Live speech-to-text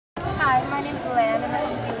Hi, my name is Lan and I'm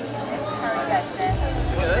from Daily Tunage. How are you guys today?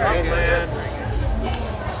 Hey, Lan.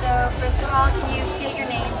 So, first of all, can you state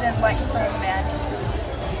your names and what you play in the band?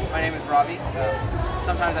 My name is Robbie.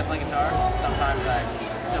 Sometimes I play guitar. Sometimes I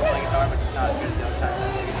still play guitar, but just not as good as the other times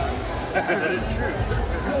I play guitar. That is true.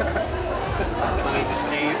 My name's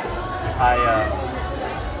Steve. I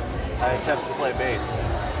attempt to play bass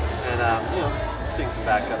and sing some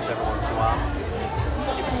backups every once in a while.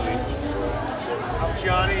 Keep it sweet. I'm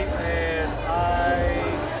Johnny, and I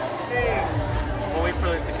sing. I'll wait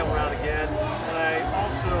for it to come around again. And I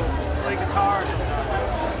also play guitar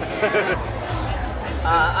sometimes.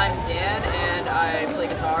 I'm Dan, and I play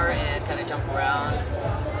guitar and kind of jump around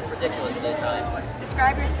ridiculously at times.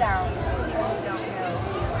 Describe your sound to people who don't know.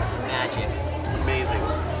 Magic. Amazing.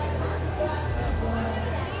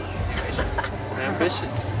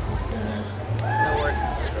 Ambitious. No words to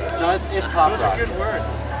describe. No, it's pop Those rock. are good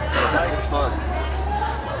words. It's fun.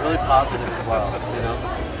 Really positive as well, you know?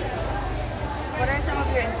 What are some of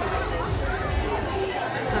your influences?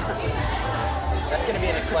 That's going to be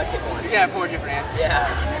an eclectic one. You can have 4 different answers. Yeah.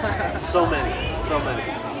 So many.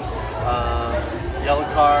 Yellow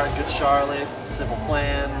Card, Good Charlotte, Simple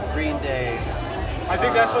Plan, Green Day. I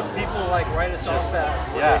think that's what people like write us off as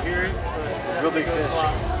when they hear it. But Real big goes fish. a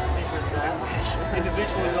lot deeper than that.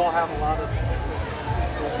 Individually, we all have a lot of different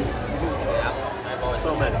influences. Yeah. I've always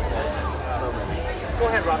So many. Go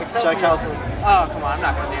ahead, Robbie. Tell me. Tchaikovsky, Oh, come on. I'm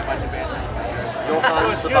not going to name a bunch of bands. Johann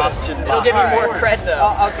Sebastian It'll Bach. give you Alright. more cred, though.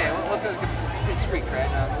 Oh, okay, well, let's get this street cred.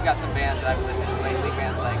 We got some bands that I've listened to lately.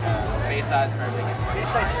 Bands like Bayside's very big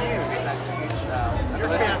influence. Bayside's huge. Bayside's huge. Your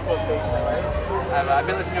fans love Bayside, right? I've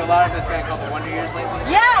been listening to a lot of this band called The Wonder Years lately.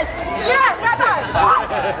 Yes! Yes! How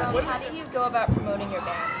How do you go about promoting your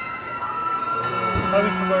band? do we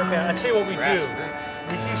promote our band? I tell you what we do.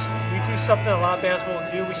 We do something a lot of bands won't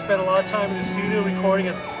do. We spend a lot of time in the studio recording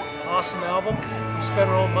an awesome album. We spend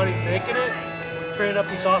our own money making it. We print up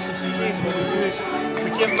these awesome CDs, and what we do is we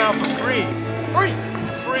give them out for free. Free!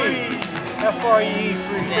 F-R-E-E,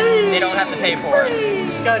 free. They don't have to pay for it. You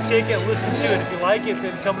just gotta take it and listen to it. If you like it,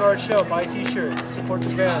 then come to our show, buy a t-shirt, support the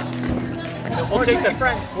band. And we'll take the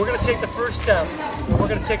friends. We're gonna take the first step. We're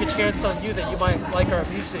gonna take a chance on you that you might like our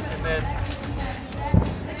music, and then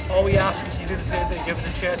all we ask is you do the same thing. Give us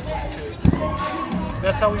a chance to listen to it.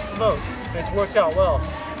 That's how we promote. And it's worked out well.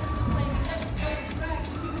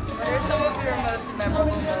 What are some of your most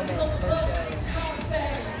memorable moments or shows?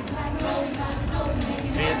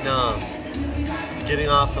 Vietnam. Getting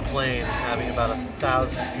off the plane and having about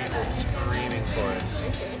 1,000 people screaming for us.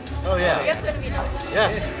 Oh You yeah. guys been to Vietnam?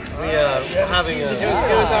 Yeah. We having a.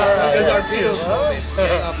 It was our Beatles moment,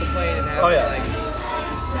 getting off the plane and having like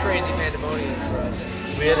crazy pandemonium for us.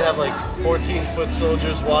 We had to have like 14-foot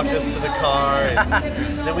soldiers walk us to the car, and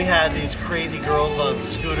then we had these crazy girls on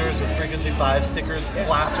scooters with Frequency5 stickers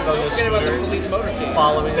plastered on Don't their forget about the scooter, police motorcade.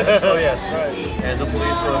 following us. Oh yes, and the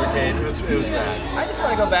police motorcade. It was bad. I just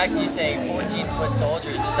want to go back to you saying 14-foot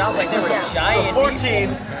soldiers. It sounds like they were Yeah. giant.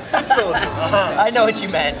 14-foot soldiers. I know what you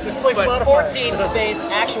meant. This place But modified. 14 space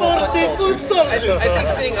actual foot 14-foot soldiers. soldiers. I think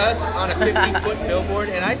seeing us on a 50-foot billboard,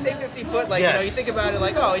 and I say 50 foot, like, you know, you Yes. think about it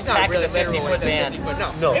like, oh, he's not Attack of really the literal when he 50-foot says man. 50 foot.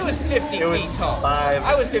 No, No. it was 50 It was feet tall. 5.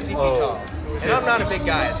 I was 50 feet tall. And I'm not a big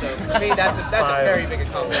guy, so for me, that's a 5. very big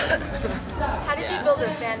accomplishment. How did you build a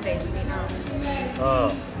fan base in Vietnam?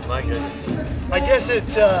 Oh my goodness. I guess it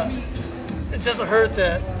doesn't hurt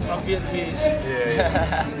that I'm Vietnamese.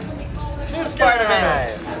 Yeah. It's part of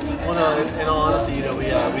it. Well, no. In all honesty, you know, we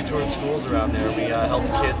toured schools around there. We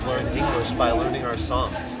helped kids learn English by learning our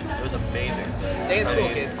songs. It was amazing. Stay in I school,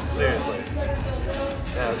 mean, kids. Seriously.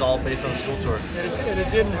 Yeah, it was all based on a school tour. And it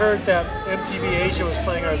didn't hurt that MTV Asia was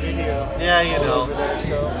playing our video. Yeah, you all know. over there,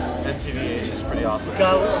 so MTV Asia is pretty awesome.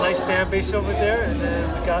 got a nice fan base over there, and then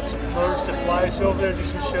we got some promoters to fly us over there, do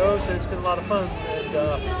some shows, and it's been a lot of fun. And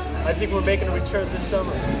I think we're making a return this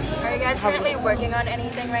summer. Are you guys currently working on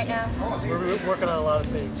anything right now? We're working on a lot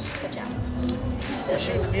of things. Such as? We're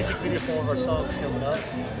shooting a music video for one of our songs coming up.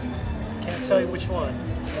 Can't tell you which one.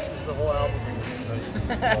 This is the whole album.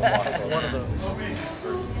 One of those.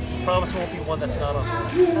 Promise won't be one that's not on there.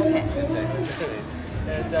 Okay.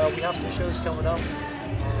 And we have some shows coming up.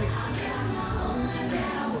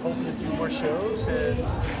 We're hoping to do more shows, and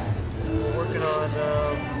we're working on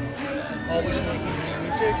always making new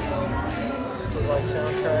music for like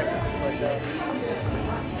soundtracks and things like that.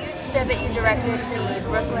 You said that you directed the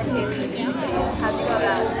Brooklyn Haley music video. How'd you go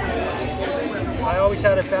about it? I always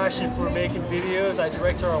had a passion for making videos. I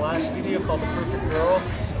directed our last video called The Perfect Girl.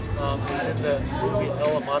 It was in the movie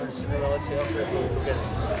Ella Modern Cinderella Tale.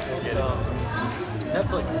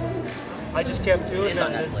 Netflix. I just kept doing It's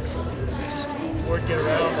that. on Netflix. Just word get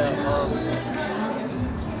around that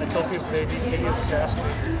I told people they need videos, just ask me.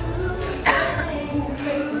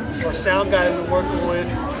 Our sound guy we've been working with,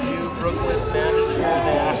 Brooklyn's manager, they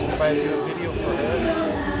asked me if I'd do a video for her.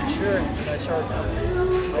 I said sure, and I started.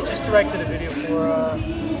 I just directed a video for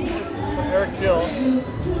Eric Dill,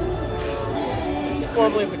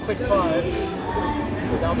 formerly the Quick 5,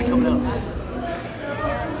 so that'll be coming out soon.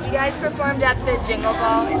 You guys performed at the Jingle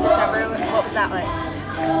Ball in December. What was that like?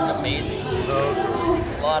 Amazing. So cool. It's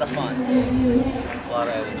a lot of fun. A lot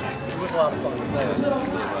of energy. It was a lot of fun.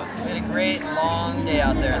 We had a great long day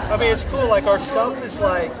out there in the sun. I mean, it's cool. Like our stuff is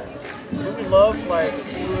like we love like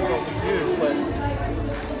doing what we do, but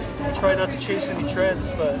we try not to chase any trends.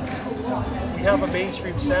 But we have a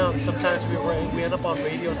mainstream sound. Sometimes we end up on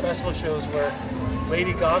radio and festival shows where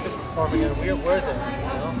Lady Gaga's performing and we're there, you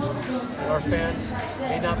know. And our fans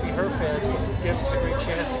may not be her fans, but it gives us a great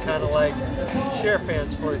chance to kind of like share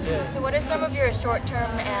fans for a day. So what are some of your short-term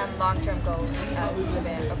and long-term goals as the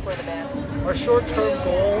band, or for the band? Our short-term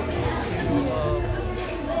goal is to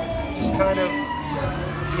just kind of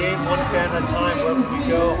gain one fan at a time wherever we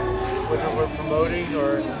go, whether we're promoting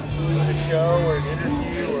or doing a show or an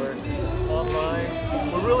interview or online.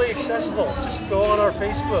 We're really accessible. Just go on our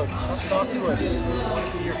Facebook, talk to us. We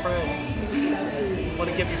want to be your friend. We want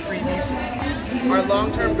to give you free music. Our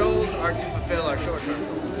long-term goals are to fulfill our short-term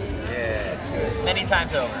goals. Yeah. That's good. Many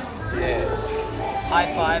times over. Yes.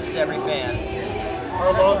 High fives to every fan.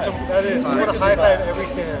 Our long-term, that is, we want to high-five every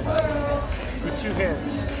fan with 2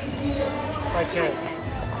 hands. By 10.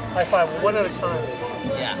 High-five, one at a time.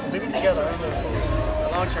 Yeah. Maybe together, I don't know.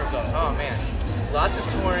 Our long-term goals, oh man. Lots of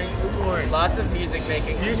touring, lots of music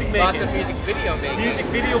making, lots of music video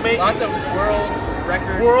making, lots of world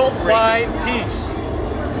record, worldwide peace,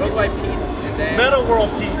 and then meta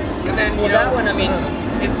world peace. And then Well, that one, I mean,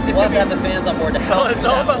 it's we'll have to have the fans on board to help. It's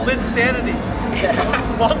all about Linsanity.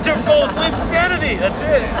 Long-term goal is Linsanity. That's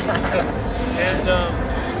it. And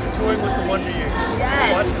touring with the Wonder Years.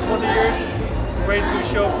 Yes. Watch this Wonder Years. We're ready to do a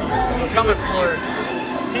show for you. We'll do it for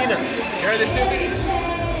peanuts. You're the Soupy.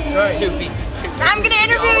 That's right. Soupy. I'm gonna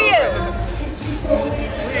interview you.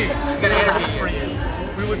 Please, He's gonna interview for you.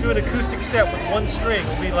 We will do an acoustic set with 1 string.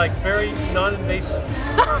 It'll be like very non-invasive.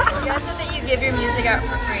 You guys said that you give your music out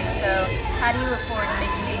for free, so how do you afford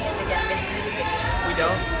making your music and making music videos? We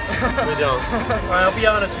don't. We don't. All right, I'll be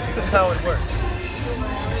honest with you. This is how it works.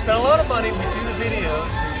 We spend a lot of money. We do the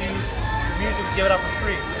videos. We do the music. We give it out for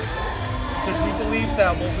free because we believe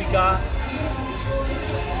that what we got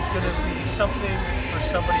is going to be something for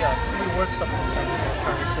somebody else. It's going to be worth something to somebody. I'm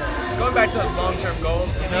trying to say. Going back to those long-term goals,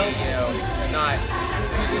 not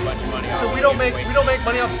a bunch of money. So we don't make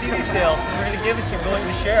money off CD sales because we're going to give it to you, going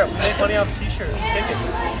to share it. We make money off T-shirts and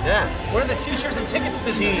tickets. Yeah. We're in the T-shirts and tickets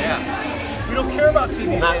business. Yes. We don't care about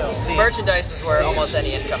CD Not sales. see. Merchandise is where almost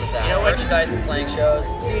any income is at. You know what? Merchandise and playing shows.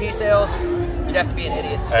 CD sales, you'd have to be an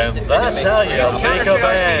idiot. And that's how you make a Counterfeit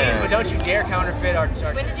our CDs, but band. don't you dare counterfeit our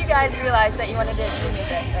When did you guys realize that you wanted to do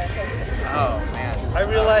music? Oh man. I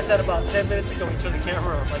realized that about 10 minutes ago when we turned the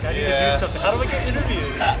camera on. Like, I need to do something. How do I get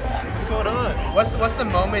interviewed? What's going on? What's the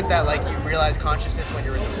moment that like you realize consciousness when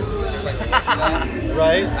you're in the mood? Is there like a word for that?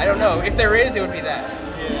 Right? I don't know. If there is, it would be that.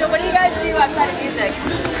 So what do you guys do outside of music?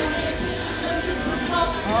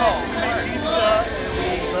 Pizza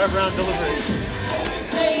and we drive around delivering.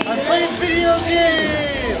 I play video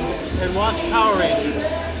games and watch Power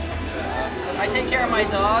Rangers. I take care of my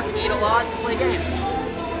dog, eat a lot, play games.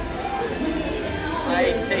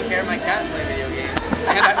 I take care of my cat and play video games.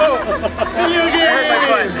 And Video I hurt my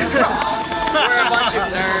foot. We're a bunch of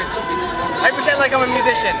nerds. We just I pretend like I'm a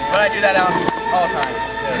musician, but I do that out all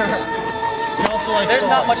times. He also likes There's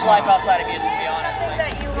not football. much life outside of music, to be honest.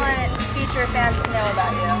 That you want future fans to know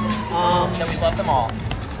about you? That we love them all.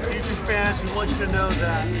 Future fans, we want you to know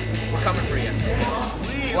that We're coming for you.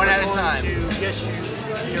 we One are at a going time. to get you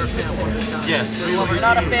to be our fan one at a time. Yes, we will If you're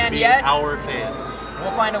not a receive fan to be yet, our fan.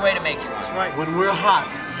 we'll find a way to make you one. That's right. When we're hot,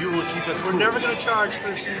 you will keep us We're cool. never going to charge for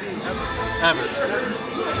a CD, ever. Ever.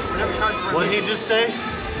 We're never charging for a What did he music. just say?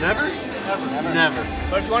 Never? Never.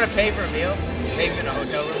 But if you want to pay for a meal, maybe in a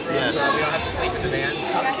hotel room for Yes. us, so we don't have to sleep in the van. Do you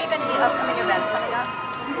guys have any upcoming events coming up?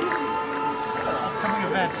 Upcoming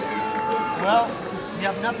events. Well, we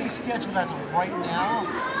have nothing scheduled as of right now,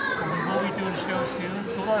 but we will be doing a show soon.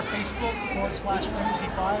 Go to our Facebook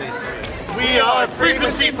 /Frequency5. Facebook. We are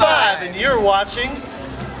Frequency5, and you're watching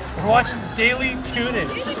We're watching Daily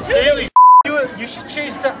Tunage. Daily You should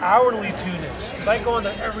change to hourly tunage, because I go on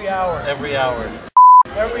there every hour. every hour.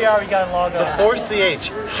 Every hour you gotta log on. Force the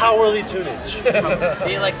H. Hourly tunage.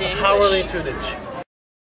 Be like the English. Hourly tunage.